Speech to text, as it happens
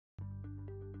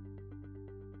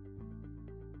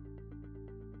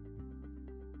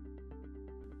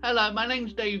Hello, my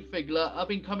name's Dave Figler. I've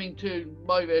been coming to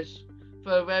Movis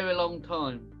for a very long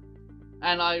time,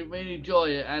 and I really enjoy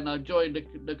it. And I enjoy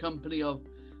the company of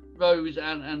Rose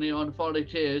and the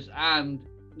volunteers and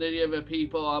the other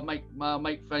people I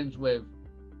make friends with.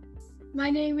 My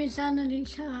name is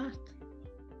Annalise Hart.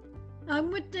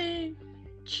 I'm with the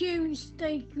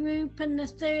Tuesday group and the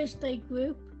Thursday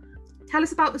group. Tell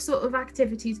us about the sort of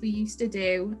activities we used to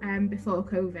do before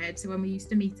COVID, so when we used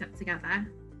to meet up together.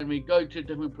 And we go to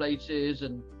different places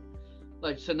and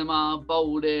like cinema,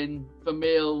 bowling, for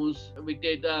meals. We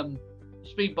did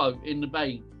speedboat in the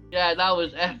bay. Yeah, that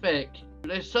was epic.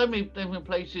 There's so many different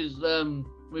places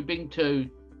we've been to.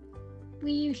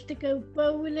 We used to go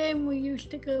bowling, we used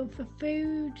to go for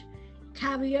food,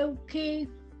 karaoke,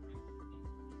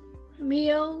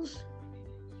 meals.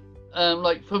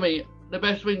 Like for me, the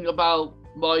best thing about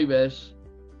Movis,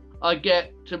 I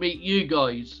get to meet you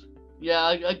guys. Yeah,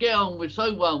 I get on with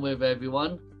so well with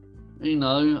everyone. You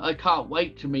know, I can't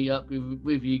wait to meet up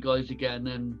with you guys again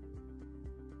and,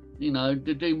 you know,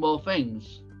 to do more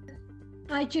things.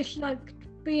 I just like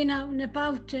being out and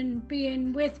about and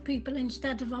being with people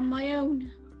instead of on my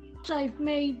own. So I've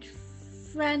made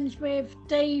friends with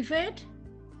David.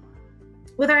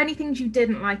 Were there any things you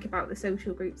didn't like about the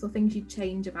social groups or things you'd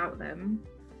change about them?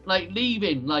 Like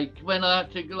leaving, like when I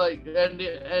had to like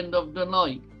end of the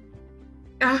night.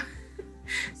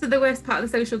 So the worst part of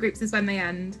the social groups is when they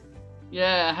end?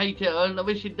 Yeah, I hate it. I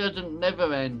wish it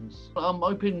never ends. I'm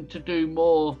hoping to do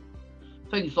more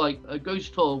things like a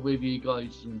ghost tour with you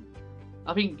guys, and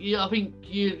I think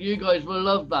you guys will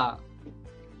love that.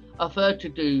 I've heard to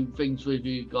do things with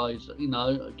you guys, you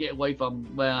know, get away from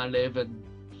where I live and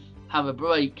have a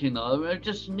break, you know. I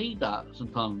just need that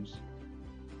sometimes.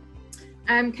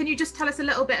 Can you just tell us a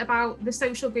little bit about the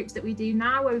social groups that we do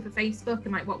now over Facebook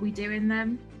and like what we do in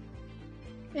them?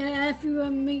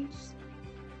 Everyone meets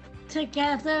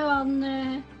together on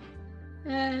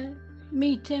the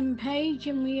meeting page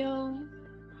and we all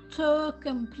talk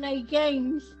and play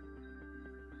games.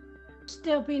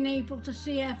 Still being able to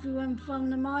see everyone from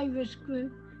the Myra's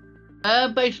group.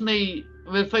 Basically,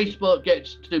 with Facebook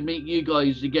gets to meet you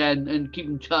guys again and keep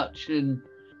in touch, and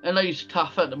I know it's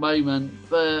tough at the moment,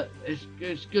 but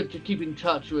it's good to keep in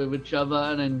touch with each other.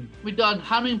 And then we done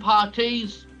Halloween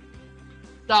parties.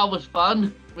 That was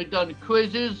fun. We done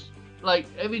quizzes. Like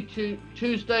every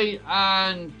Tuesday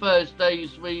and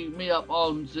Thursdays, we meet up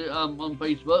on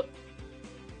Facebook,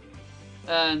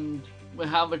 and we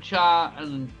have a chat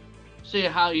and see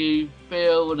how you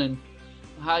feel and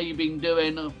how you've been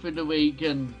doing through the week.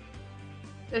 And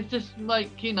it's just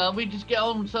like, you know, we just get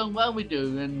on so well, we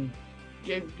do, and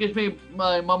it gives me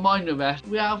my mind a rest.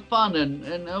 We have fun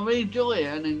and I really enjoy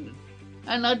it,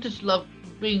 and I just love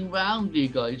being around you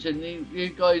guys, and you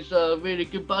guys are a really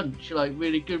good bunch, like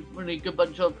really good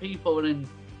bunch of people, and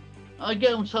I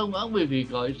get on so well with you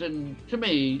guys, and to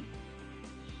me,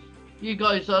 you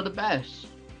guys are the best.